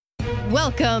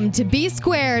Welcome to B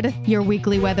Squared, your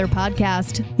weekly weather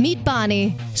podcast. Meet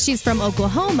Bonnie. She's from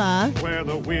Oklahoma, where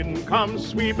the wind comes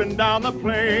sweeping down the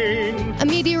plain. A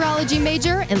meteorology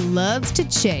major and loves to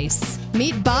chase.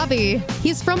 Meet Bobby.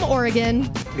 He's from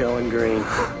Oregon. Going green.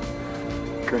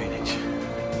 Greenwich.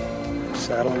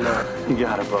 Saddle up. You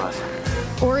got it, boss.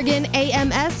 Oregon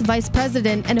AMS Vice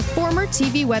President and a former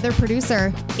TV weather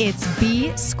producer. It's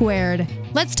B Squared.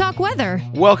 Let's talk weather.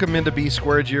 Welcome into B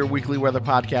Squared, your weekly weather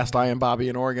podcast. I am Bobby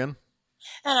in Oregon.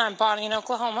 And I'm Bonnie in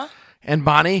Oklahoma. And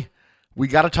Bonnie, we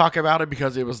got to talk about it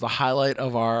because it was the highlight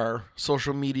of our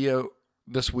social media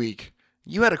this week.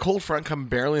 You had a cold front come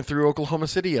barreling through Oklahoma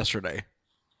City yesterday.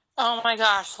 Oh my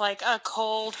gosh, like a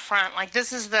cold front. Like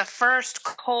this is the first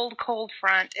cold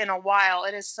front in a while.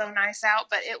 It is so nice out,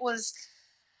 but it was...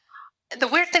 The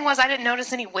weird thing was I didn't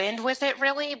notice any wind with it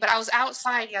really, but I was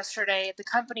outside yesterday. The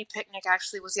company picnic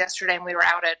actually was yesterday, and we were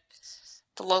out at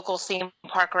the local theme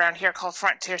park around here called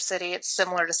Frontier City. It's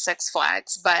similar to Six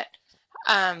Flags, but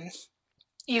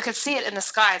you could see it in the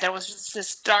sky. There was just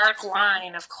this dark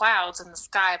line of clouds in the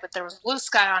sky, but there was blue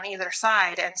sky on either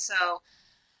side, and so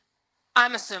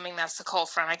I'm assuming that's the cold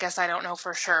front. I guess I don't know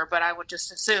for sure, but I would just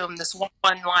assume this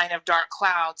one line of dark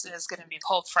clouds is going to be a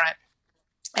cold front.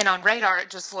 And on radar, it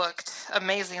just looked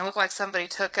amazing. It looked like somebody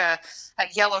took a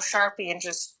yellow Sharpie and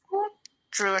just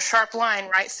drew a sharp line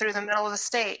right through the middle of the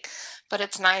state. But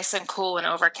it's nice and cool and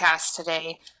overcast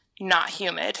today, not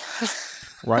humid.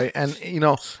 Right. And, you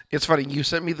know, it's funny. You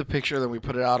sent me the picture, then we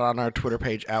put it out on our Twitter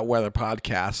page at Weather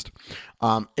Podcast.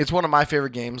 It's one of my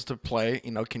favorite games to play.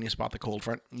 You know, can you spot the cold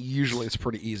front? Usually it's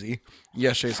pretty easy.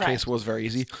 Yesterday's case was very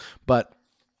easy. But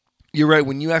you're right.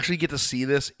 When you actually get to see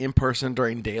this in person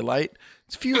during daylight,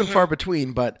 it's few and far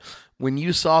between. But when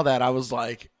you saw that, I was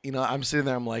like, you know, I'm sitting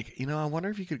there. I'm like, you know, I wonder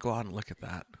if you could go out and look at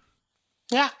that.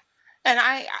 Yeah. And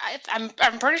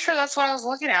I'm pretty sure that's what I was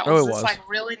looking at. Was this like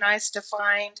really nice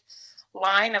defined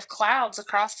line of clouds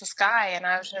across the sky. And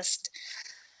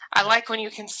I like when you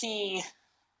can see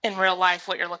in real life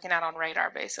what you're looking at on radar,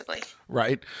 basically.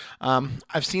 Right.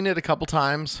 I've seen it a couple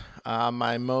times. I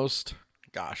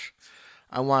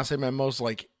want to say my most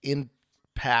like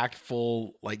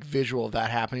impactful like visual of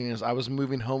that happening is I was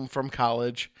moving home from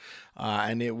college,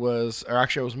 I was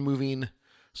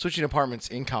switching apartments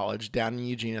in college down in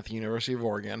Eugene at the University of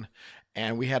Oregon,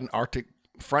 and we had an Arctic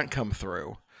front come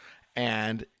through,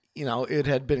 and you know it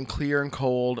had been clear and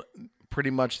cold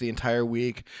pretty much the entire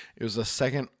week. It was the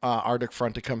second Arctic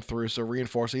front to come through, so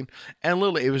reinforcing, and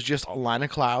literally it was just a line of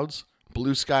clouds,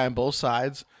 blue sky on both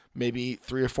sides, maybe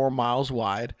 3 or 4 miles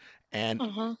wide. And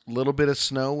a little bit of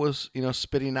snow was, you know,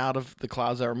 spitting out of the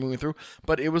clouds that were moving through.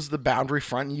 But it was the boundary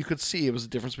front, and you could see it was the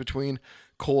difference between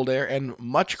cold air and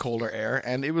much colder air.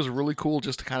 And it was really cool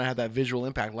just to kind of have that visual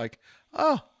impact. Like,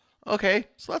 oh, okay,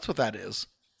 so that's what that is.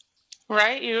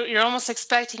 Right? You're almost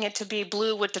expecting it to be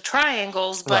blue with the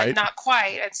triangles, but not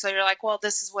quite. And so you're like, well,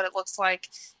 this is what it looks like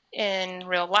in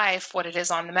real life, what it is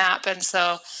on the map. And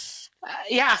so...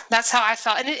 yeah, that's how I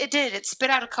felt. And it did. It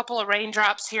spit out a couple of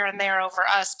raindrops here and there over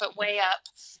us, but way up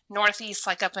northeast,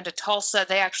 like up into Tulsa,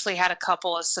 they actually had a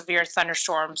couple of severe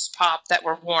thunderstorms pop that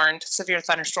were warned, severe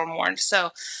thunderstorm warned.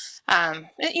 So,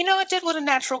 you know, it did what a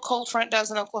natural cold front does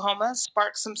in Oklahoma,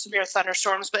 sparked some severe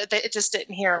thunderstorms, but it just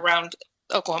didn't here around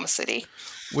Oklahoma City.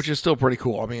 Which is still pretty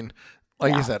cool. I mean,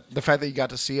 like you said, the fact that you got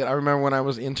to see it. I remember when I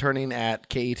was interning at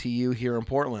KETU here in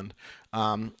Portland,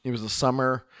 it was the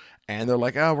summer. And they're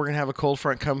like, oh, we're going to have a cold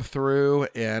front come through,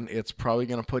 and it's probably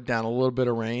going to put down a little bit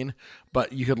of rain.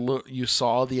 But you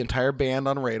saw the entire band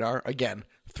on radar. Again,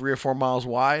 3 or 4 miles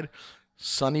wide,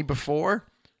 sunny before.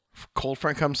 Cold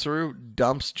front comes through,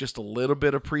 dumps just a little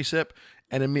bit of precip,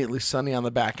 and immediately sunny on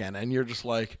the back end. And you're just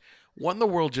like, what in the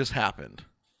world just happened?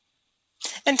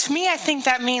 And to me, I think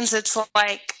that means it's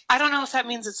like, I don't know if that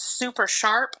means it's super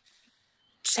sharp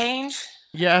change.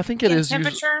 Yeah, I think it is.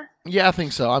 Temperature? Yeah, I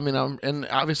think so. I mean, and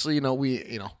obviously,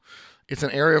 it's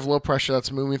an area of low pressure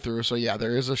that's moving through. So yeah,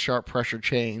 there is a sharp pressure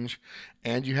change,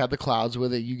 and you have the clouds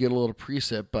with it. You get a little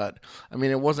precip, but I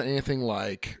mean, it wasn't anything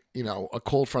like, you know, a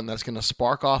cold front that's going to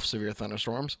spark off severe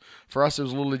thunderstorms. For us, it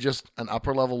was literally just an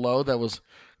upper level low that was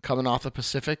coming off the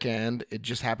Pacific, and it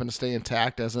just happened to stay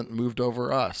intact, hasn't moved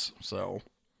over us. So.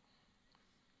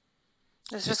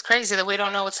 It's just crazy that we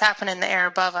don't know what's happening in the air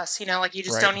above us. You know, like you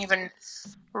just don't even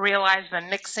realize the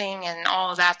mixing and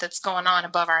all of that's going on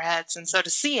above our heads. And so to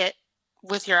see it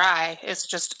with your eye,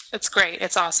 it's great.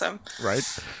 It's awesome. Right.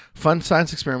 Fun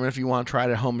science experiment if you want to try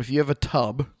it at home. If you have a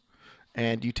tub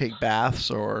and you take baths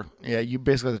you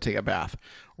basically have to take a bath.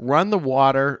 Run the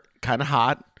water kind of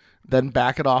hot, then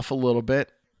back it off a little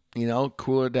bit, you know,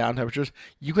 cooler down temperatures.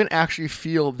 You can actually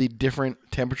feel the different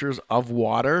temperatures of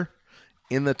water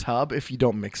in the tub if you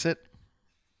don't mix it.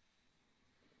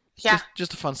 Yeah.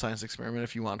 Just a fun science experiment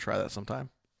if you want to try that sometime.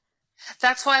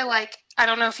 That's why, like, I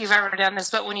don't know if you've ever done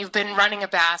this, but when you've been running a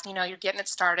bath, you know, you're getting it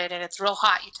started and it's real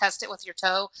hot, you test it with your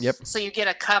toe. Yep. So you get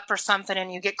a cup or something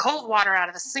and you get cold water out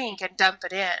of the sink and dump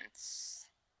it in.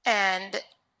 And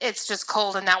it's just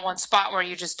cold in that one spot where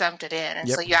you just dumped it in. And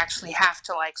Yep. so you actually have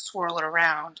to, like, swirl it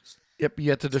around. Yep,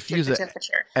 you have to diffuse the it.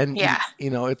 temperature. And, yeah.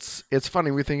 you know, it's funny.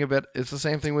 We think of it, it's the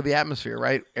same thing with the atmosphere,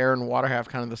 right? Air and water have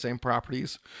kind of the same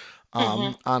properties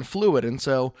on fluid. And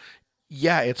so,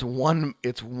 yeah, it's one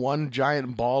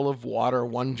giant ball of water,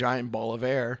 one giant ball of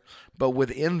air. But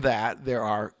within that, there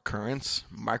are currents,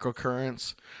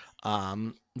 microcurrents,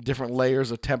 different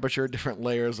layers of temperature, different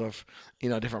layers of, you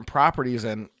know, different properties.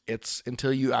 And it's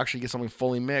until you actually get something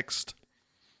fully mixed,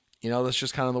 you know, that's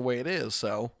just kind of the way it is.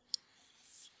 So,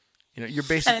 you know, you're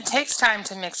basically... And it takes time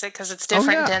to mix it because it's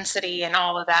different density and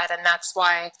all of that. And that's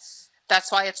why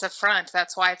it's a front.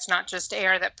 That's why it's not just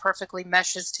air that perfectly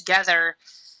meshes together.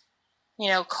 You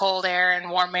know, cold air and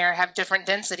warm air have different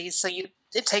densities. So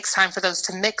it takes time for those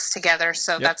to mix together.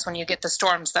 So that's when you get the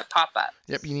storms that pop up.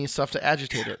 Yep, you need stuff to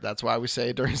agitate it. That's why we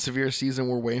say during severe season,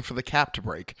 we're waiting for the cap to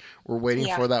break. We're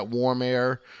waiting for that warm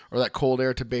air or that cold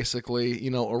air to basically,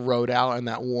 you know, erode out, and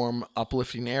that warm,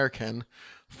 uplifting air can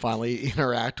finally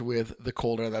interact with the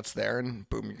cold air that's there, and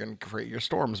boom, you're going to create your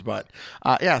storms. But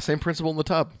yeah, same principle in the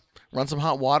tub. Run some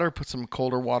hot water, put some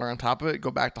colder water on top of it,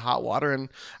 go back to hot water, and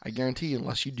I guarantee you,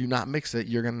 unless you do not mix it,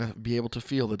 you're going to be able to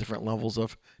feel the different levels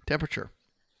of temperature.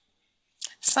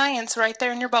 Science right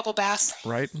there in your bubble bath.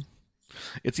 Right?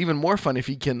 It's even more fun if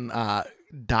you can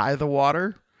dye the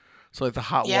water. So like the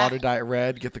hot water, dye it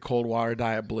red, get the cold water,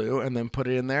 dye it blue, and then put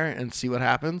it in there and see what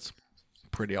happens.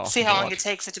 Pretty awesome. See how long it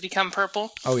takes it to become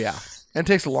purple? Oh, yeah. And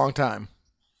it takes a long time.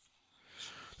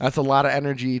 That's a lot of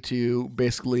energy to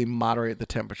basically moderate the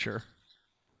temperature.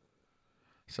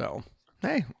 So,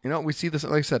 hey, you know, we see this,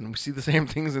 like I said, we see the same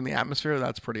things in the atmosphere.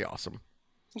 That's pretty awesome.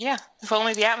 Yeah. If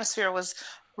only the atmosphere was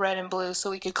red and blue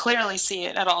so we could clearly see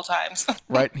it at all times.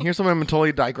 Right. Here's something I'm going to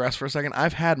totally digress for a second.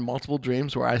 I've had multiple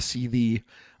dreams where I see the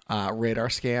radar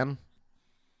scan,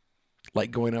 like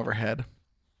going overhead.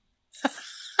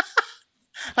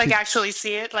 Like actually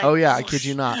see it? Like, oh, yeah. I kid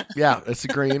you not. Yeah, it's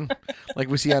green. Like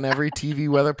we see on every TV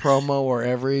weather promo or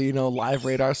every, you know, live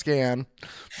radar scan.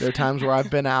 There are times where I've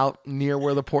been out near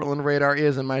where the Portland radar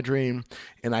is in my dream,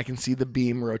 and I can see the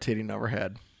beam rotating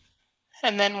overhead.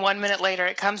 And then 1 minute later,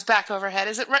 it comes back overhead.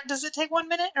 Does it take 1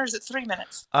 minute or is it 3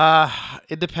 minutes?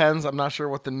 It depends. I'm not sure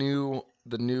what the new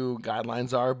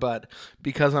guidelines are, but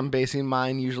because I'm basing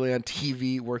mine usually on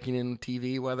TV, working in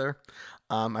TV weather,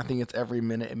 I think it's every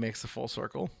minute it makes a full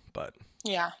circle. But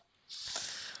yeah.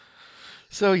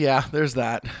 So yeah, there's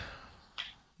that.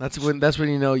 That's when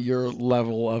you know your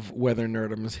level of weather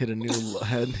nerdom has hit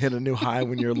a new high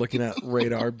when you're looking at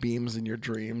radar beams in your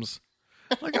dreams.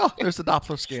 Like, oh, there's the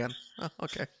Doppler scan. Oh,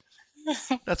 okay.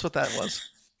 That's what that was.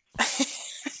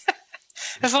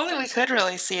 If only we could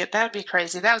really see it. That would be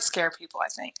crazy. That would scare people, I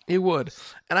think. It would.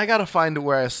 And I got to find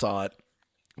where I saw it.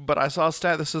 But I saw a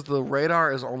stat that says the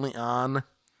radar is only on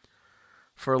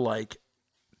for like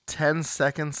 10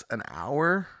 seconds an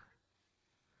hour.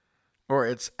 Or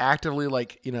it's actively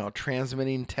like, you know,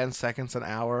 transmitting 10 seconds an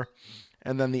hour.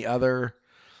 And then the other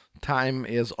time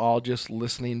is all just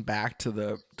listening back to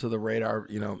the radar,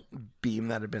 you know, beam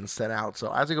that had been sent out.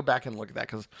 So I have to go back and look at that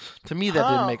because to me that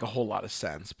didn't make a whole lot of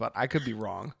sense, but I could be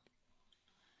wrong.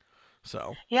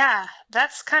 So yeah,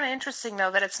 that's kind of interesting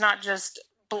though that it's not just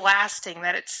blasting,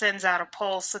 that it sends out a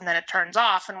pulse and then it turns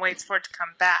off and waits for it to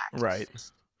come back. Right.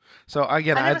 So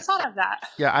again, I never thought of that.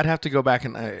 Yeah, I'd have to go back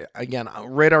and again,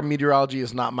 radar meteorology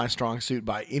is not my strong suit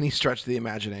by any stretch of the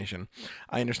imagination.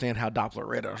 I understand how Doppler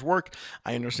radars work.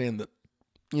 I understand that,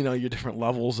 you know, your different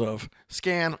levels of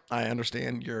scan. I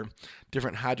understand your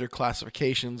different hydro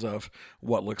classifications of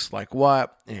what looks like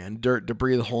what and dirt,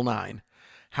 debris, the whole nine.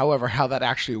 However, how that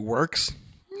actually works,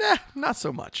 not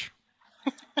so much.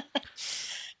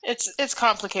 It's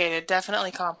complicated, definitely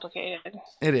complicated.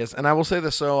 It is, and I will say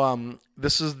this. So,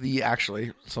 this is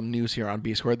actually some news here on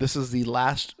B Squared. This is the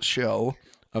last show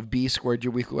of B Squared,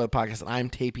 your weekly weather podcast that I'm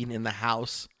taping in the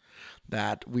house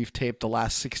that we've taped the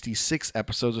last 66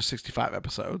 episodes or 65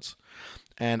 episodes,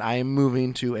 and I am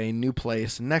moving to a new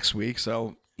place next week.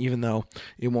 So, even though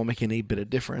it won't make any bit of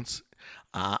difference,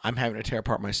 I'm having to tear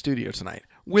apart my studio tonight.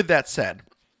 With that said,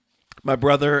 my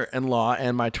brother-in-law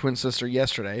and my twin sister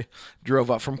yesterday drove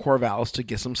up from Corvallis to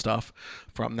get some stuff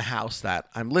from the house that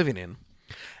I'm living in.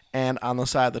 And on the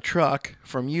side of the truck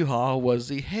from U-Haul was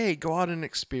the, hey, go out and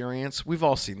experience. We've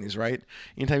all seen these, right?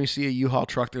 Anytime you see a U-Haul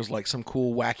truck, there's like some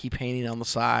cool wacky painting on the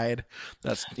side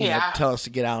that's telling us to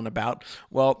get out and about.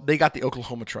 Well, they got the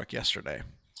Oklahoma truck yesterday.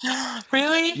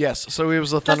 Really? Yes. So it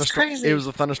was a thunderstorm. crazy. It was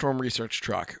a thunderstorm research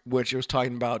truck, which it was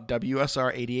talking about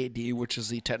WSR 88D, which is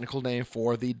the technical name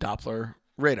for the Doppler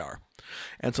radar.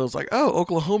 And so it's like, oh,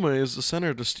 Oklahoma is the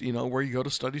center to, where you go to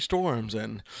study storms,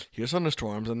 and here's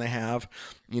thunderstorms, and they have,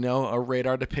 a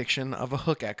radar depiction of a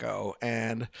hook echo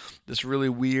and this really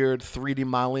weird 3D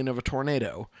modeling of a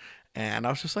tornado. And I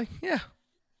was just like, yeah,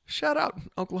 shout out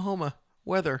Oklahoma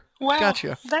weather. Wow,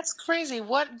 gotcha. That's crazy.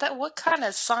 What kind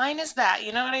of sign is that?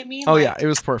 You know what I mean? Oh yeah, it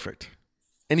was perfect.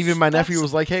 And even my nephew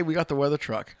was like, hey, we got the weather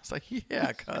truck. It's like,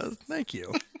 yeah, cuz, thank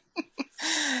you.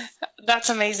 That's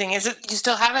amazing. Is it? You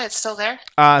still have it? It's still there?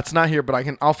 It's not here, but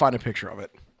I'll find a picture of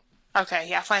it. Okay,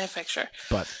 yeah, find a picture.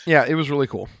 But yeah, it was really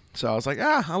cool. So I was like,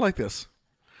 I like this.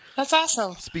 That's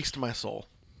awesome. Speaks to my soul.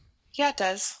 Yeah, it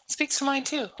does. It speaks to mine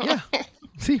too. Yeah.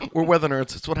 See, we're weather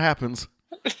nerds. It's what happens.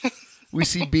 We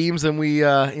see beams and we,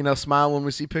 smile when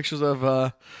we see pictures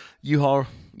of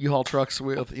U-Haul trucks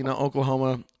with,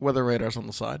 Oklahoma weather radars on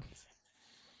the side.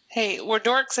 Hey, we're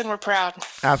dorks and we're proud.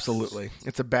 Absolutely.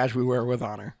 It's a badge we wear with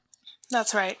honor.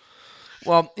 That's right.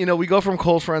 Well, we go from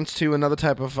cold fronts to another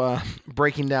type of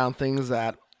breaking down things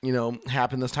that,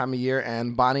 happen this time of year.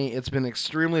 And Bonnie, it's been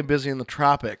extremely busy in the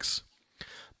tropics.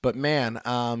 But man,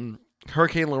 Major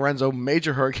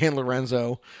Hurricane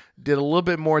Lorenzo, did a little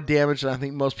bit more damage than I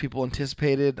think most people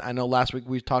anticipated. I know last week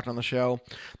we talked on the show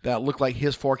that it looked like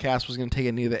his forecast was going to take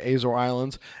it near the Azores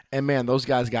Islands. And man, those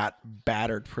guys got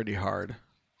battered pretty hard.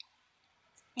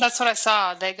 That's what I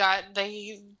saw. They got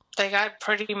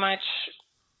pretty much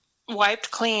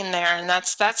wiped clean there, and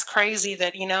that's crazy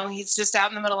that he's just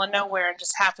out in the middle of nowhere and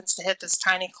just happens to hit this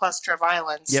tiny cluster of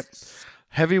islands. Yep.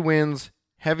 Heavy winds,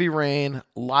 heavy rain,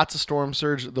 lots of storm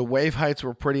surge. The wave heights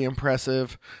were pretty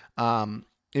impressive.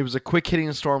 It was a quick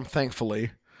hitting storm,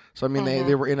 thankfully. So I mean,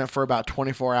 they were in it for about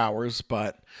 24 hours,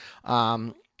 but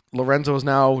Lorenzo is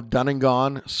now done and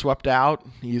gone, swept out.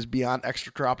 He's beyond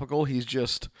extratropical. He's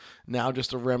just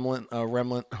a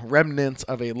remnant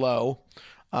of a low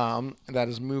that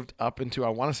has moved up into, I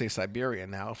want to say, Siberia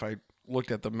now, if I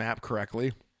looked at the map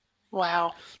correctly.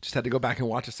 Wow. Just had to go back and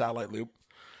watch a satellite loop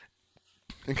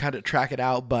and kind of track it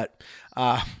out. But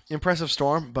impressive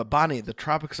storm. But Bonnie, the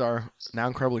tropics are now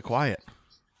incredibly quiet.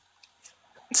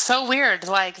 So weird.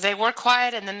 Like, they were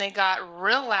quiet and then they got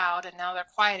real loud and now they're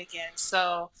quiet again.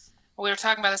 So we were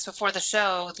talking about this before the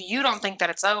show. You don't think that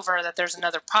it's over, that there's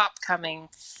another pop coming.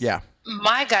 Yeah.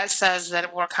 My gut says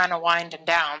that we're kind of winding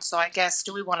down. So I guess,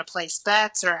 do we want to place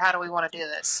bets or how do we want to do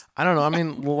this? I don't know. I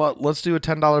mean, let's do a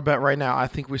 $10 bet right now. I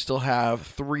think we still have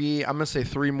three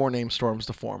more named storms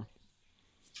to form.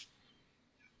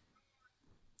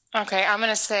 Okay, I'm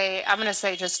gonna say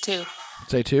just two.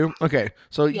 Say two? Okay.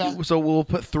 So Yeah. so we'll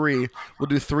put three. We'll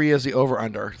do three as the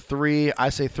over-under. Three, I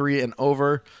say three and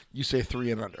over. You say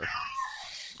three and under.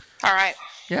 All right.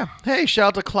 Yeah. Hey, shout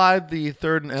out to Clyde, the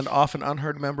third and often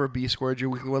unheard member of B Squared, your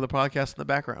weekly weather podcast in the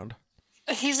background.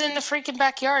 He's in the freaking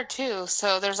backyard too,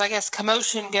 so there's, I guess,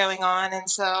 commotion going on, and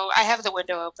so I have the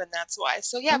window open. That's why.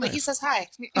 So yeah, but he says hi.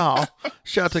 Oh,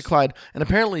 shout out to Clyde. And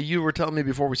apparently, you were telling me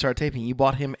before we started taping, you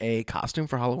bought him a costume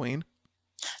for Halloween.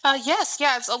 Yes,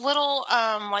 yeah, it's a little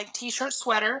like t-shirt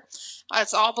sweater.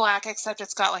 It's all black except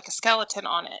it's got like a skeleton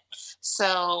on it.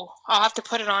 So I'll have to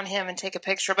put it on him and take a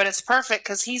picture. But it's perfect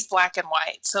because he's black and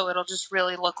white, so it'll just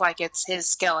really look like it's his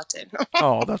skeleton.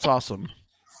 Oh, that's awesome.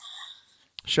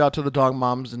 Shout out to the dog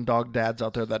moms and dog dads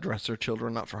out there that dress their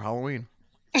children up for Halloween.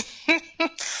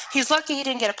 He's lucky he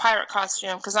didn't get a pirate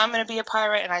costume because I'm going to be a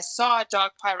pirate, and I saw a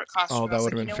dog pirate costume. Oh, that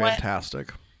would have been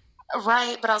fantastic.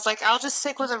 Right, but I was like, I'll just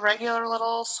stick with a regular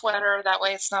little sweater. That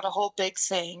way it's not a whole big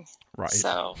thing. Right.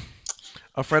 So,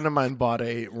 a friend of mine bought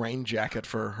a rain jacket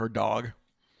for her dog.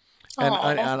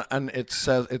 And it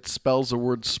spells the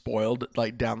word spoiled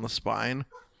like down the spine.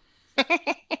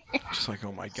 Just like,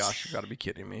 oh my gosh, you got to be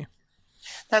kidding me.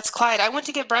 That's Clyde. I went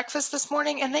to get breakfast this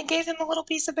morning, and they gave him a little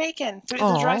piece of bacon through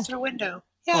the drive-through window.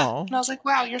 Yeah, Aww. And I was like,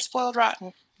 wow, you're spoiled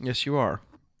rotten. Yes, you are.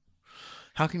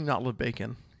 How can you not love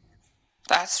bacon?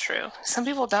 That's true. Some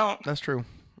people don't. That's true.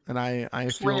 And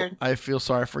I feel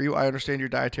sorry for you. I understand your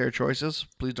dietary choices.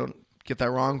 Please don't get that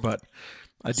wrong, but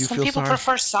I do feel sorry. Some people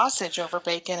prefer sausage over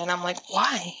bacon, and I'm like,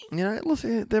 why?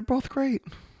 Listen, they're both great.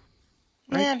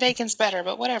 Right? Yeah, bacon's better,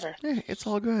 but whatever. Yeah, it's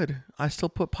all good. I still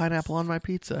put pineapple on my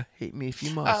pizza. Hate me if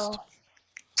you must. Oh.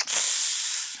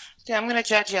 Yeah, I'm going to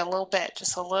judge you a little bit,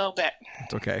 just a little bit.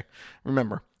 It's okay.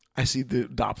 Remember, I see the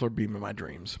Doppler beam in my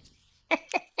dreams.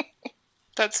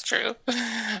 That's true.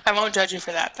 I won't judge you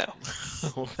for that, though.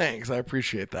 Well, thanks. I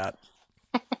appreciate that.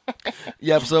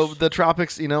 Yep. So the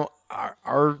tropics,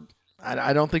 are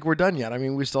I don't think we're done yet. I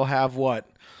mean, we still have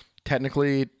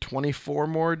technically 24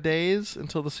 more days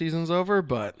until the season's over,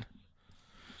 but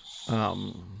I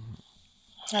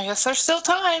guess there's still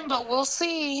time, but we'll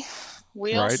see.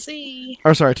 We'll Right. see.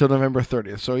 or sorry, till November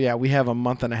 30th. So yeah, we have a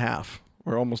month and a half,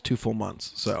 or almost 2 full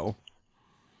months. So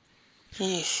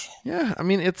Yeesh. yeah, I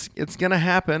mean, it's gonna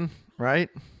happen, right?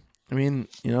 I mean,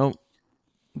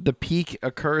 the peak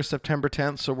occurs September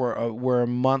 10th, so we're a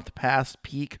month past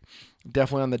peak,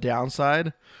 definitely on the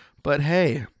downside. But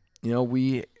hey,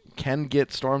 we can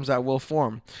get storms that will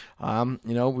form.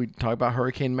 We talk about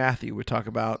Hurricane Matthew. We talk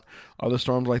about other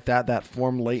storms like that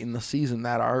form late in the season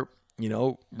that are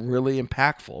really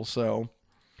impactful. So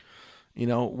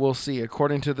we'll see.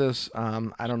 According to this,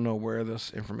 I don't know where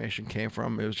this information came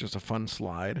from. It was just a fun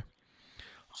slide.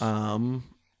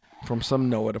 From some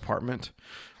NOAA department.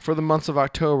 For the months of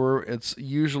October, it's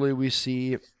usually we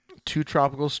see 2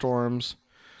 tropical storms,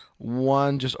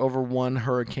 just over 1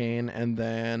 hurricane, and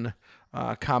then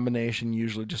combination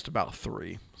usually just about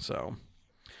 3. So,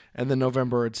 and then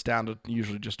November it's down to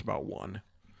usually just about 1.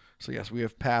 So yes, we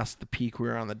have passed the peak.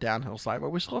 We're on the downhill side,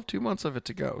 but we still have 2 months of it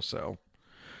to go. So,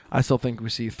 I still think we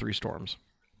see 3 storms.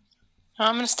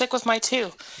 I'm going to stick with my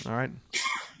 2. All right.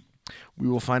 We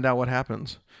will find out what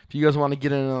happens. If you guys want to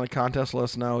get in on the contest, let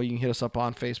us know. You can hit us up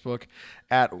on Facebook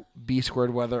at B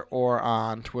Squared Weather or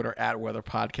on Twitter at Weather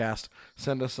Podcast.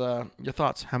 Send us your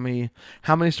thoughts. How many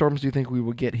storms do you think we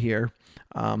will get here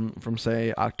from,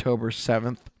 say, October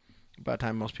 7th, by the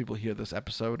time most people hear this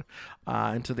episode,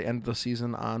 into the end of the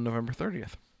season on November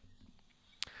 30th?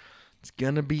 It's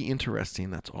going to be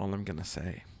interesting. That's all I'm going to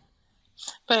say.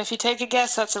 But if you take a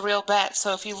guess, that's a real bet.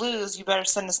 So if you lose, you better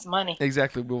send us the money.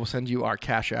 Exactly. We will send you our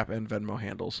Cash App and Venmo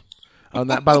handles.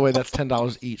 That, by the way, that's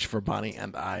 $10 each for Bonnie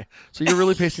and I. So you're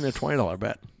really placing a $20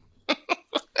 bet.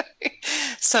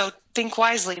 So think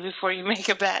wisely before you make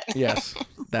a bet. Yes,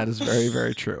 that is very,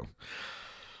 very true.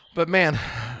 But man,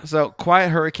 so quiet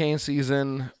hurricane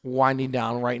season winding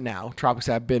down right now. Tropics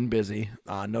have been busy,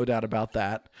 no doubt about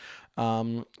that.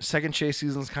 Second chase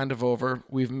season's kind of over.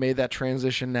 We've made that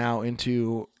transition now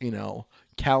into,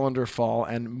 calendar fall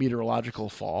and meteorological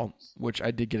fall, which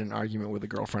I did get an argument with a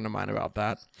girlfriend of mine about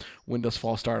that. When does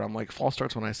fall start? I'm like, fall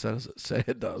starts when I say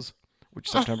it does, which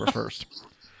is September 1st.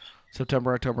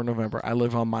 September, October, November. I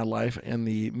live on my life in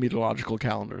the meteorological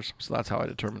calendars, so that's how I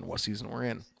determine what season we're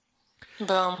in.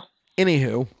 Boom.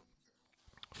 Anywho,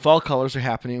 fall colors are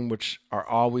happening, which are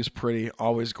always pretty,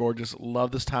 always gorgeous.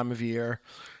 Love this time of year.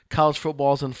 College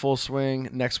football's in full swing.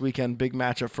 Next weekend, big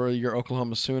matchup for your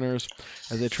Oklahoma Sooners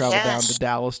as they travel down to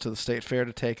Dallas to the State Fair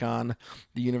to take on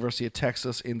the University of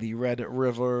Texas in the Red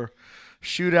River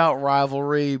shootout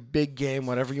rivalry. Big game,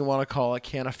 whatever you want to call it.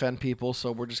 Can't offend people,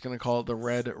 so we're just going to call it the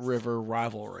Red River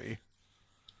rivalry.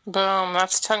 Boom.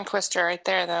 That's a tongue twister right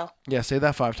there, though. Yeah, say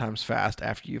that 5 times fast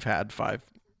after you've had 5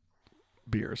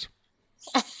 beers.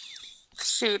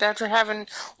 Shoot, after having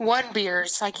 1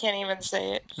 beers, I can't even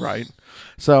say it. Right.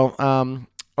 So,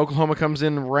 Oklahoma comes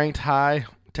in ranked high.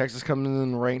 Texas comes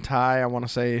in ranked high. I want to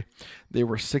say they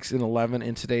were 6-11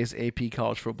 in today's AP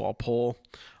college football poll.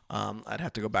 I'd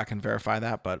have to go back and verify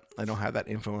that, but I don't have that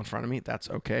info in front of me. That's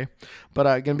okay. But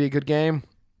going to be a good game.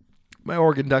 My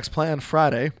Oregon Ducks play on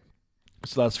Friday,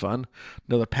 so that's fun.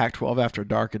 Another Pac-12 After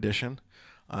Dark edition.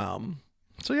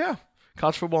 So, yeah.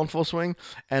 College football in full swing.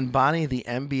 And Bonnie, the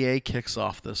NBA kicks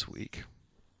off this week.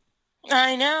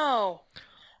 I know.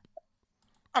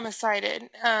 I'm excited.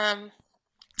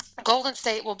 Golden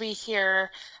State will be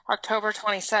here October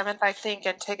 27th, I think,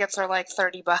 and tickets are like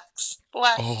 $30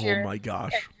 last year. Oh my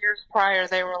gosh. And years prior,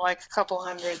 they were like a couple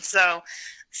hundred. So,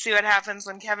 see what happens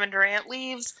when Kevin Durant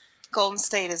leaves. Golden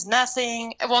State is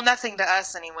nothing. Well, nothing to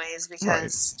us anyways,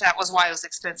 because that was why it was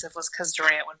expensive, was because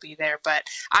Durant would be there. But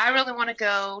I really want to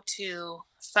go to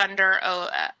Thunder,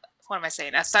 a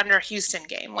Thunder Houston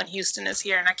game when Houston is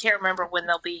here. And I can't remember when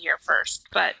they'll be here first.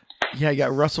 But yeah, you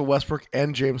got Russell Westbrook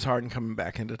and James Harden coming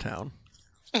back into town.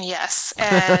 Yes,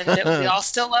 and we all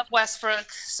still love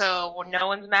Westbrook, so no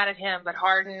one's mad at him. But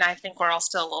Harden, I think we're all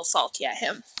still a little salty at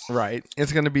him. Right.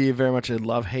 It's going to be very much a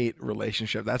love-hate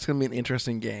relationship. That's going to be an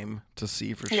interesting game to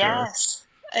see for sure. Yes,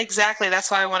 exactly. That's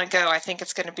why I want to go. I think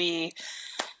it's going to be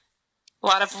a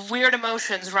lot of weird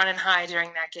emotions running high during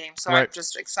that game. So I'm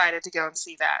just excited to go and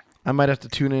see that. I might have to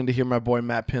tune in to hear my boy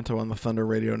Matt Pinto on the Thunder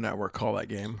Radio Network call that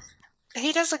game.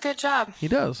 He does a good job. He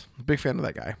does. Big fan of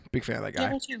that guy. Yeah,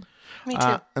 me too. Me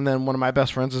too. And then one of my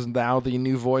best friends is now the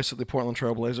new voice of the Portland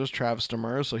Trail Blazers, Travis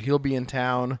Demers. So he'll be in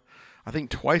town, I think,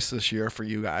 twice this year for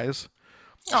you guys.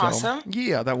 Awesome. So,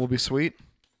 yeah, that will be sweet.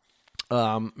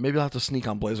 Maybe I'll have to sneak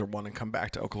on Blazer One and come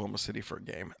back to Oklahoma City for a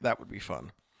game. That would be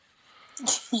fun.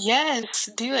 Yes,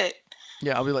 do it.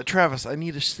 Yeah, I'll be like, Travis, I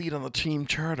need a seat on the team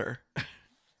charter.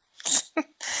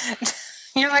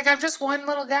 You're like, I'm just one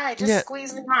little guy. Just Yeah.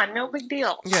 squeeze me on. No big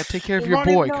deal. Yeah, take care of You your won't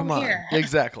even boy. know Come I'm on. here.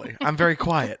 Exactly. I'm very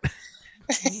quiet.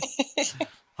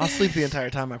 I'll sleep the entire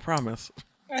time, I promise.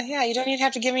 Yeah, you don't even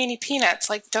have to give me any peanuts.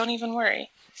 Like, don't even worry.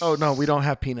 Oh, no, we don't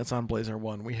have peanuts on Blazer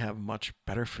One. We have much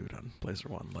better food on Blazer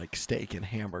One, like steak and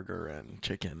hamburger and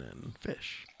chicken and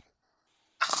fish.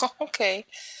 Okay.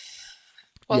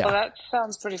 Well, Yeah. that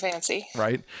sounds pretty fancy.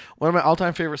 Right? One of my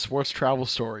all-time favorite sports travel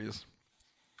stories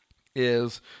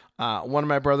is one of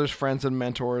my brother's friends and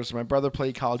mentors. My brother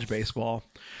played college baseball.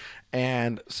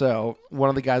 And so one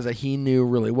of the guys that he knew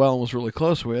really well and was really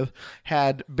close with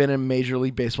had been a Major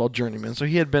League Baseball journeyman. So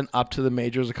he had been up to the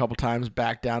majors a couple times,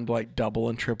 back down to like double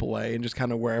and triple A, and just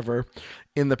kind of wherever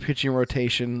in the pitching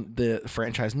rotation the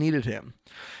franchise needed him.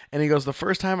 And he goes, the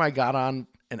first time I got on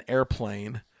an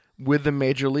airplane with the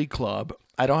Major League Club,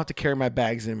 I don't have to carry my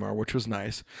bags anymore, which was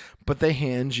nice. But they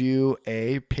hand you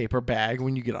a paper bag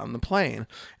when you get on the plane. And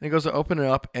he goes to open it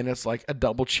up, and it's like a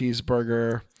double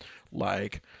cheeseburger,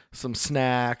 like some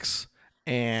snacks,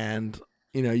 and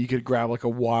you could grab like a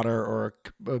water or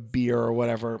a beer or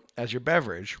whatever as your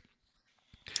beverage.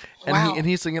 Wow. And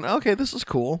he's thinking, okay, this is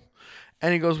cool.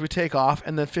 And he goes, we take off,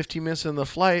 and then 15 minutes in the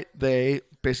flight, they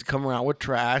basically come around with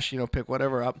trash, pick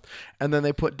whatever up, and then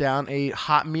they put down a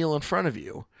hot meal in front of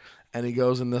you. And he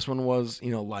goes, and this one was,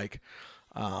 like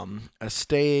a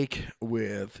steak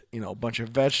with, a bunch of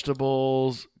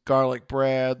vegetables, garlic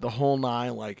bread, the whole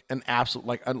nine, like an absolute,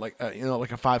 like a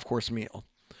 5-course meal.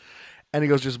 And he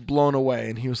goes, just blown away.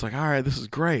 And he was like, all right, this is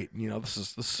great. This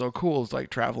is so cool. It's like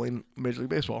traveling Major League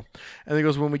Baseball. And he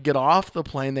goes, when we get off the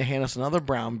plane, they hand us another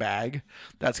brown bag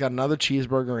that's got another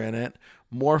cheeseburger in it,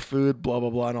 more food, blah, blah,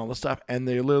 blah, and all this stuff. And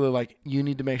they're literally like, you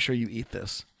need to make sure you eat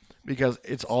this because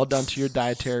it's all done to your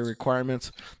dietary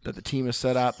requirements that the team has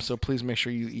set up. So please make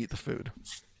sure you eat the food.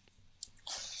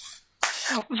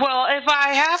 Well, if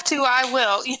I have to, I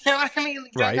will. You know what I mean? You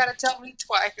Right. don't got to tell me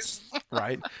twice.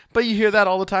 Right. But you hear that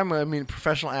all the time. I mean,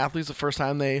 professional athletes, the first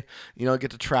time they,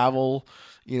 get to travel,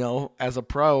 as a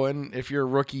pro. And if you're a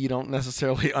rookie, you don't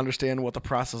necessarily understand what the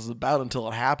process is about until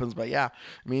it happens. But yeah,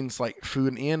 I mean, it's like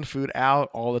food in, food out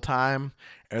all the time.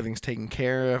 Everything's taken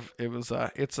care of.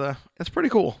 It's pretty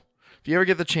cool. If you ever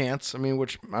get the chance, I mean,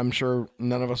 which I'm sure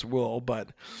none of us will, but,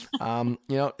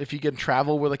 if you can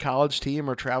travel with a college team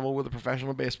or travel with a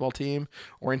professional baseball team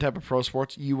or any type of pro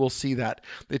sports, you will see that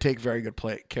they take very good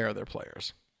care of their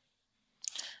players.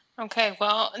 Okay,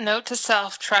 well, note to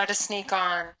self, try to sneak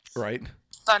on Right.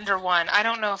 Thunder One. I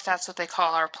don't know if that's what they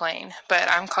call our plane, but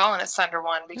I'm calling it Thunder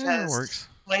One Yeah, it because works.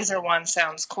 Laser One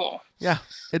sounds cool. Yeah,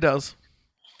 it does.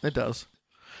 It does.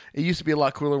 It used to be a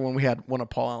lot cooler when we had one of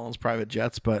Paul Allen's private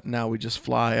jets, but now we just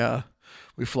fly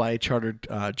a chartered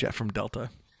jet from Delta.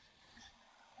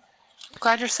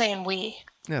 Glad you're saying we.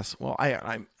 Yes, well,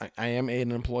 I am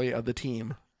an employee of the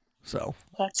team, so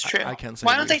That's true. I can say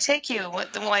Why don't we. they take you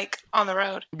with them, like on the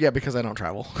road? Yeah, because I don't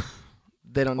travel.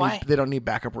 They don't Why? need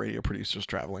backup radio producers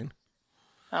traveling.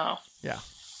 Oh, Yeah,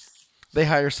 they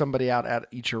hire somebody out at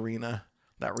each arena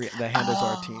that handles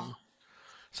our team.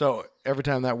 So every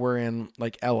time that we're in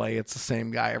like LA, it's the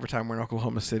same guy. Every time we're in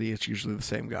Oklahoma City, it's usually the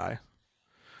same guy.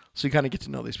 So you kind of get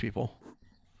to know these people.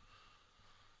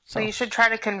 so you should try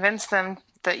to convince them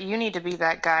that you need to be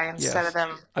that guy instead Yes. of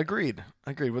them. Agreed.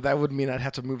 But that would mean I'd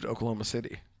have to move to Oklahoma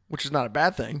City, which is not a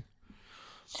bad thing.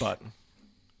 But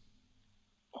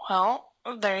Well,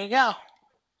 there you go.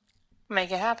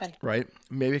 Make it happen. right,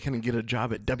 maybe I can get a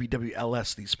job at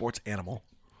WWLS, the sports animal.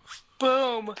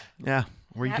 Boom. Yeah,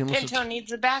 where you That can listen. Pinto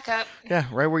needs a backup. Yeah,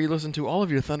 right where you listen to all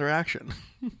of your Thunder action.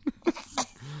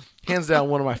 Hands down,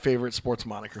 one of my favorite sports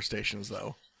moniker stations,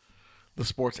 though. The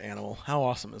Sports Animal. How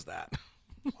awesome is that?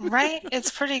 Right?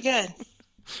 It's pretty good.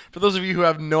 For those of you who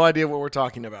have no idea what we're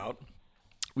talking about,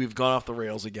 we've gone off the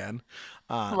rails again.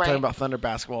 Talking about Thunder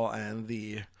basketball and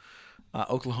the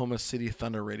Oklahoma City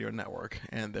Thunder Radio Network.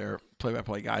 And their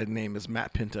play-by-play guy name is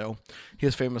Matt Pinto.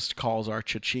 His famous calls are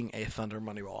Cha-ching a Thunder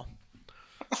Moneyball.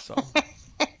 So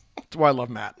that's why I love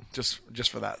Matt, just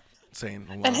for that saying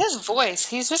alone. And his voice,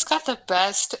 he's just got the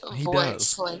best He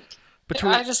voice. does. Like,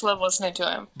 Between- I just love listening to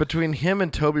him. Between him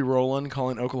and Toby Rowland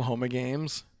calling Oklahoma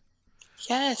games,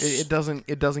 Yes. it doesn't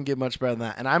get much better than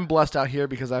that. And I'm blessed out here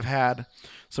because I've had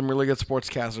some really good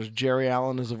sportscasters. Jerry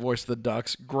Allen is the voice of the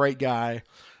Ducks, great guy,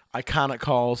 iconic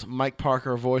calls. Mike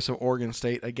Parker, voice of Oregon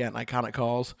State, again iconic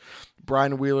calls.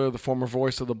 Brian Wheeler, the former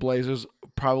voice of the Blazers,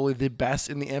 probably the best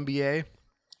in the NBA.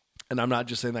 And I'm not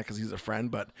just saying that because he's a friend,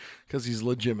 but because he's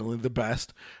legitimately the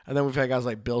best. And then we've had guys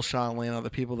like Bill Schonely and other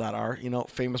people that are,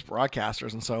 famous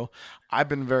broadcasters. And so I've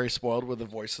been very spoiled with the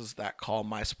voices that call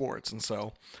my sports. And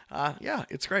so, yeah,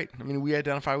 it's great. I mean, we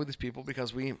identify with these people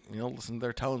because we, listen to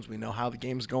their tones. We know how the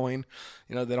game's going.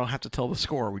 They don't have to tell the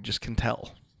score. We just can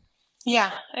tell.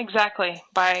 Yeah, exactly.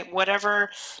 By whatever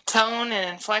tone and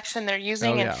inflection they're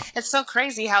using. Oh, yeah. And it's so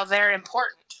crazy how they're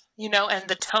important. And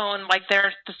the tone, like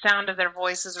the sound of their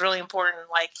voice is really important.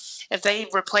 Like if they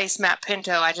replace Matt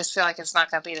Pinto, I just feel like it's not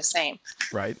going to be the same.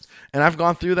 Right. And I've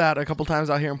gone through that a couple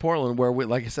times out here in Portland where,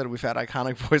 like I said, we've had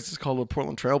iconic voices called the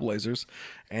Portland Trailblazers.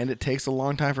 And it takes a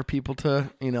long time for people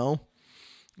to,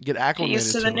 get acclimated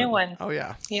used to the new one. Oh,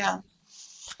 yeah. Yeah.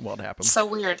 Well, it happens. So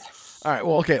weird. All right.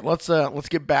 Well, okay. Let's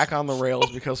get back on the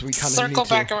rails because we kind of circle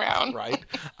back around. Right.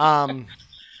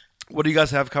 What do you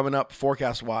guys have coming up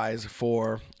forecast-wise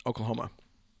for Oklahoma?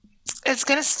 It's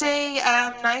going to stay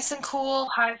nice and cool,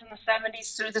 highs in the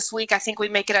 70s through this week. I think we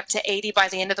make it up to 80 by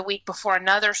the end of the week before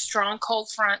another strong cold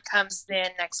front comes in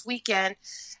next weekend,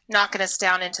 knocking us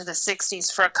down into the 60s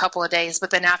for a couple of days. But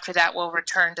then after that, we'll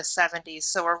return to 70s.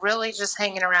 So we're really just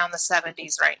hanging around the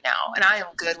 70s right now, and I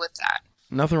am good with that.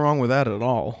 Nothing wrong with that at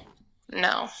all.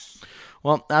 No.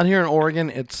 Well, out here in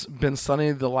Oregon, it's been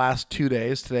sunny the last 2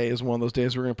 days. Today is one of those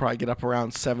days we're going to probably get up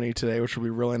around 70 today, which will be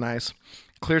really nice.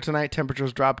 Clear tonight,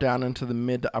 temperatures drop down into the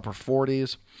mid to upper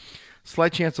 40s.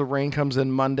 Slight chance of rain comes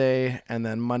in Monday, and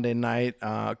then Monday night,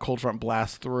 cold front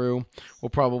blasts through. We're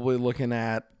probably looking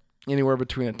at anywhere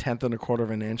between a tenth and a quarter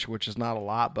of an inch, which is not a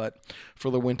lot, but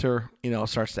for the winter, it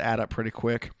starts to add up pretty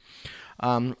quick.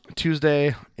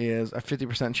 Tuesday is a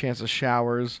 50% chance of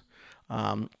showers.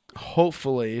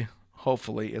 Hopefully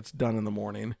it's done in the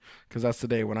morning because that's the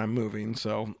day when I'm moving.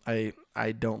 So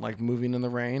I don't like moving in the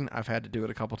rain. I've had to do it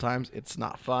a couple times. It's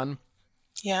not fun.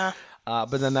 Yeah.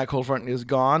 But then that cold front is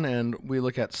gone, and we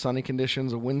look at sunny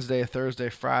conditions Wednesday, Thursday,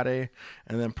 Friday,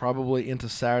 and then probably into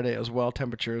Saturday as well.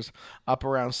 Temperatures up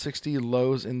around 60,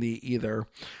 lows in the either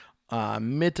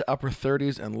mid to upper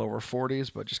 30s and lower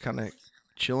 40s, but just kind of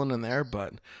chilling in there.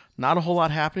 But not a whole lot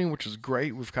happening, which is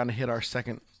great. We've kind of hit our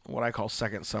what I call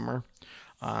second summer.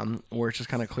 Where it's just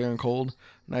kind of clear and cold.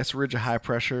 Nice ridge of high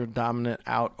pressure dominant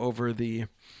out over the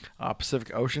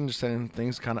Pacific Ocean, just sending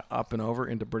things kind of up and over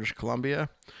into British Columbia.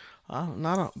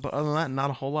 But other than that, not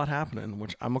a whole lot happening,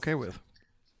 which I'm okay with.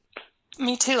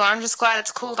 Me too. I'm just glad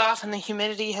it's cooled off and the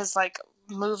humidity has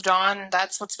moved on.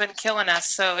 That's what's been killing us.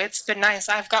 So it's been nice.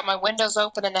 I've got my windows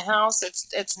open in the house.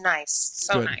 It's nice.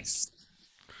 So good. Nice.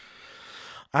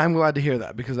 I'm glad to hear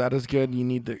that because that is good. You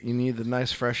need the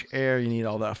nice fresh air. You need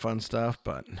all that fun stuff.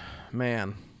 But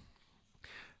man,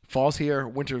 fall's here.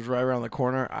 Winter's right around the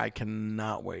corner. I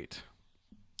cannot wait.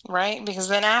 Right, because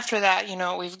then after that,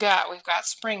 we've got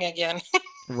spring again.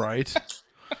 Right,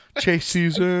 chase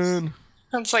season.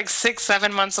 It's like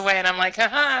 6-7 months away, and I'm like,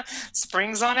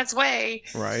 spring's on its way.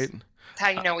 Right. How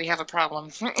you know we have a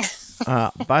problem?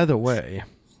 By the way,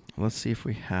 let's see if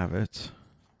we have it.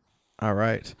 All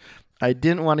right. I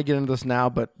didn't want to get into this now,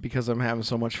 but because I'm having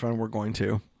so much fun, we're going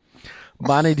to.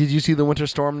 Bonnie, did you see the winter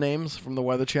storm names from the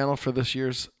Weather Channel for this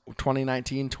year's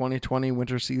 2019-2020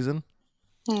 winter season?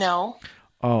 No.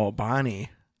 Oh,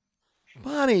 Bonnie.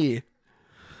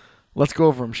 Let's go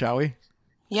over them, shall we?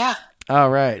 Yeah. All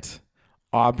right.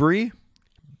 Aubrey,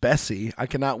 Bessie. I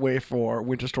cannot wait for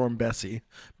Winter Storm Bessie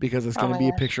because it's going to be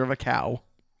a picture of a cow.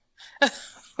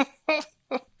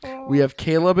 We have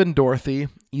Caleb and Dorothy,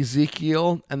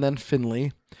 Ezekiel, and then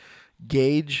Finley,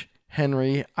 Gage,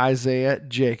 Henry, Isaiah,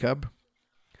 Jacob,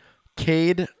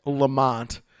 Cade,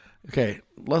 Lamont. Okay,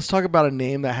 let's talk about a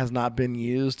name that has not been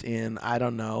used in,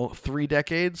 3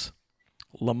 decades.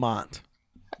 Lamont.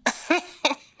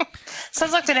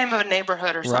 Sounds like the name of a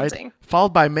neighborhood or something.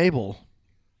 Followed by Mabel.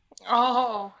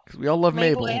 Oh. Because we all love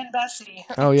Mabel. Mabel and Bessie.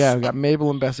 Oh, yeah, we got Mabel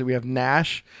and Bessie. We have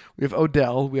Nash. We have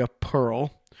Odell. We have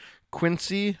Pearl.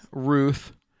 Quincy,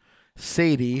 Ruth,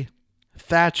 Sadie,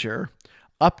 Thatcher,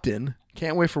 Upton.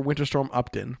 Can't wait for Winter Storm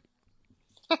Upton.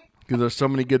 Because there's so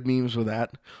many good memes with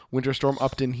that. Winter Storm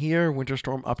Upton here, Winter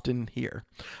Storm Upton here.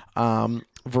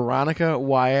 Veronica,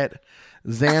 Wyatt,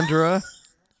 Xandra,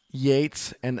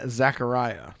 Yates, and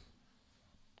Zachariah.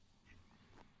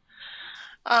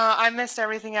 I missed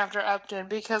everything after Upton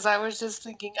because I was just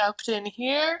thinking Upton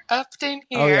here, Upton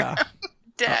here. Oh, yeah.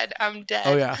 I'm dead.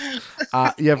 Oh, yeah.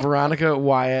 You have Veronica,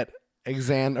 Wyatt,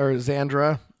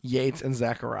 Xandra, Yates, and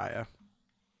Zachariah.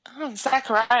 Oh,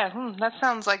 Zachariah. That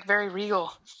sounds like very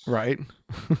regal. Right?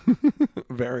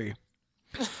 Very.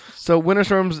 So winter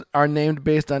storms are named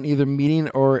based on either meeting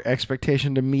or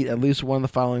expectation to meet at least one of the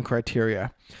following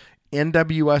criteria.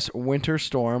 NWS winter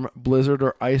storm, blizzard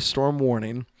or ice storm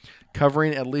warning,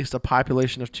 covering at least a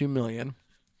population of 2 million.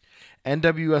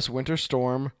 NWS winter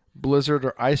storm, blizzard,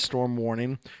 or ice storm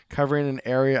warning, covering an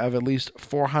area of at least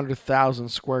 400,000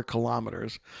 square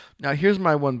kilometers. Now, here's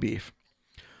my one beef.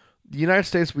 The United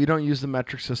States, we don't use the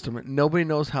metric system. Nobody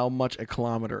knows how much a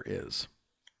kilometer is.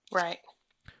 Right.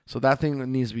 So that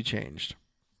thing needs to be changed.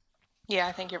 Yeah,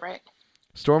 I think you're right.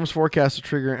 Storms forecast to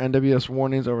trigger NWS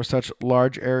warnings over such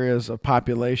large areas of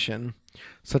population,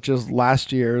 such as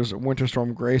last year's Winter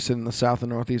Storm Grayson in the south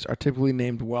and northeast, are typically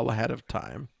named well ahead of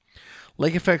time.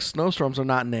 Lake effect snowstorms are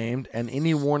not named, and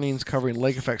any warnings covering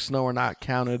lake effect snow are not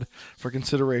counted for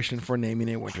consideration for naming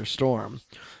a winter storm.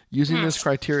 Using this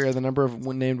criteria, the number of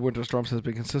named winter storms has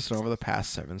been consistent over the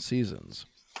past 7 seasons.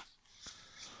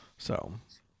 So,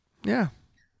 yeah.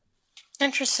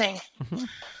 Interesting.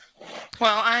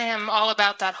 Well, I am all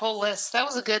about that whole list. That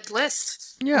was a good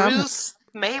list. Yeah, Ruth,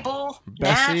 Mabel,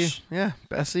 Bessie, Nash. yeah,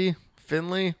 Bessie,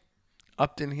 Finley,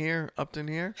 Upton here.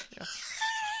 Yeah.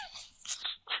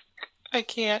 I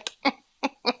can't.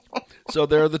 So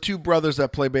there are the 2 brothers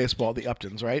that play baseball, the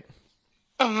Uptons, right?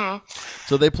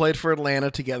 So they played for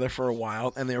Atlanta together for a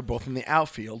while, and they were both in the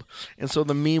outfield. And so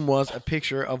the meme was a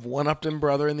picture of one Upton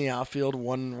brother in the outfield,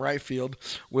 one in right field,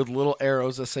 with little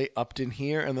arrows that say Upton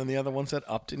here, and then the other one said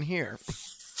Upton here.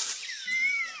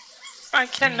 I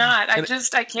cannot. I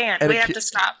can't. We have to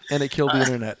stop. And it killed the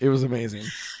internet. It was amazing.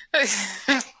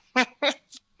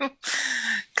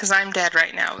 Because I'm dead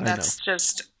right now. That's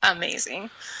just amazing.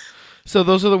 So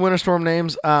those are the winter storm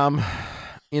names.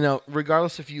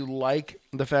 Regardless if you like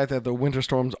the fact that the winter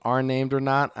storms are named or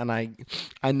not, and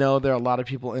I know there are a lot of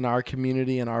people in our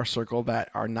community, in our circle, that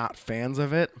are not fans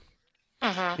of it.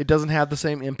 It doesn't have the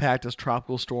same impact as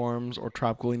tropical storms or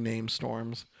tropically named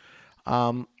storms.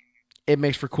 It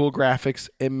makes for cool graphics.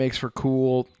 It makes for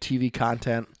cool TV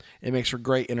content. It makes for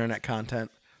great internet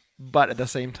content. But at the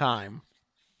same time,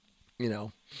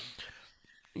 you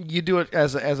do it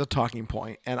as a talking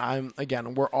point. And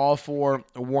we're all for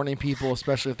warning people,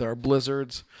 especially if there are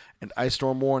blizzards and ice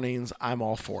storm warnings. I'm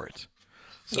all for it.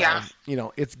 So, yeah.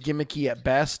 It's gimmicky at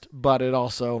best, but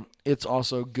it's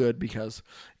also good because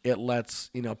it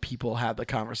lets, people have the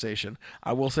conversation.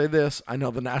 I will say this. I know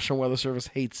the National Weather Service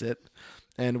hates it.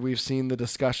 And we've seen the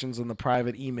discussions in the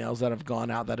private emails that have gone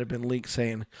out that have been leaked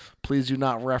saying, please do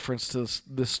not reference to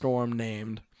this storm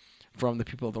named from the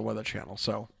people of the Weather Channel.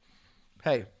 So,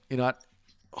 hey, you know what?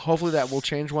 Hopefully that will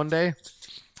change one day.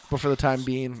 But for the time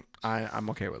being, I'm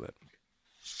okay with it.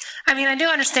 I mean, I do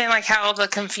understand how the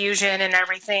confusion and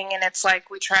everything, and it's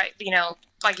we try,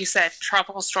 like you said,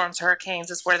 tropical storms, hurricanes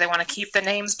is where they want to keep the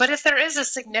names. But if there is a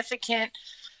significant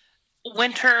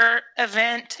winter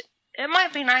event, it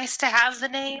might be nice to have the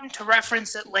name to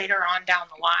reference it later on down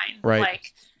the line. Right.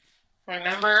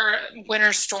 Remember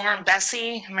Winter Storm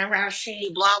Bessie? Remember how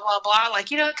she blah, blah, blah?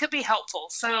 It could be helpful.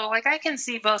 So, I can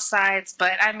see both sides,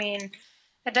 but, I mean,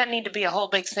 it doesn't need to be a whole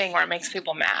big thing where it makes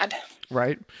people mad.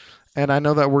 Right. And I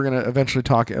know that we're going to eventually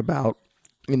talk about,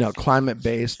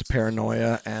 climate-based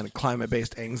paranoia and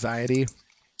climate-based anxiety,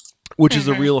 which is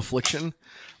a real affliction.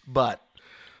 But,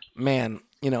 man,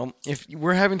 if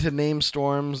we're having to name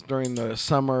storms during the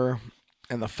summer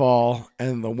and the fall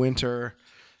and the winter,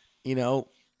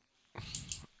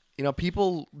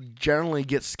 people generally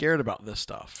get scared about this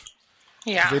stuff.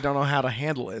 Yeah. They don't know how to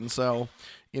handle it. And so,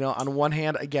 on one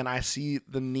hand, again, I see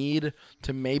the need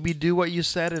to maybe do what you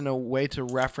said in a way to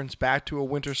reference back to a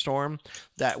winter storm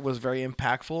that was very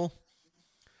impactful.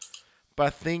 But I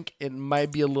think it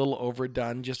might be a little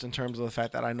overdone just in terms of the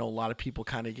fact that I know a lot of people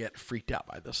kind of get freaked out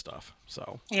by this stuff.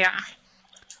 So, yeah.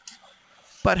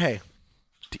 But hey,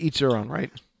 to each their own,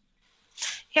 right?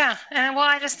 Yeah, and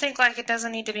I just think it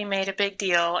doesn't need to be made a big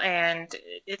deal, and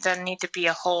it doesn't need to be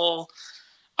a whole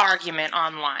argument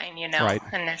online, Right.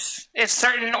 And if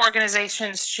certain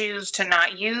organizations choose to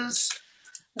not use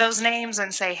those names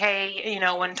and say, hey,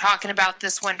 when talking about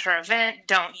this winter event,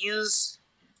 don't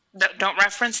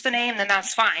reference the name, then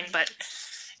that's fine. But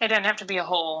it doesn't have to be a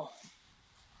whole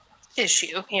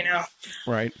issue,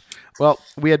 Right. Well,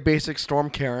 we had basic Storm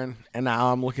Karen, and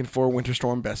now I'm looking for Winter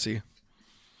Storm Bessie.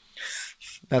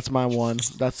 That's my one.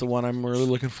 That's the one I'm really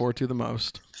looking forward to the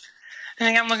most. I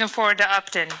think I'm looking forward to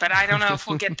Upton, but I don't know if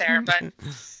we'll get there. But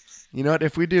you know what?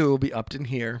 If we do, it'll be Upton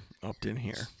here. Upton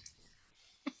here.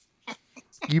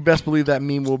 You best believe that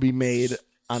meme will be made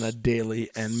on a daily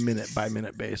and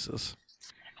minute-by-minute basis.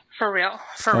 For real.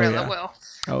 For real, yeah. It will.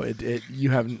 Oh,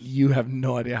 you have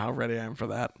no idea how ready I am for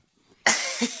that.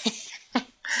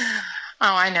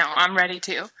 Oh, I know. I'm ready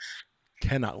too.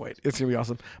 Cannot wait. It's going to be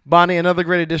awesome. Bonnie, another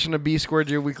great edition of B Squared,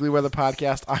 your weekly weather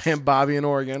podcast. I am Bobby in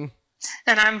Oregon.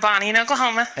 And I'm Bonnie in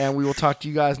Oklahoma. And we will talk to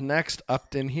you guys next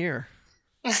Upton here.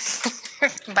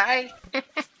 Bye.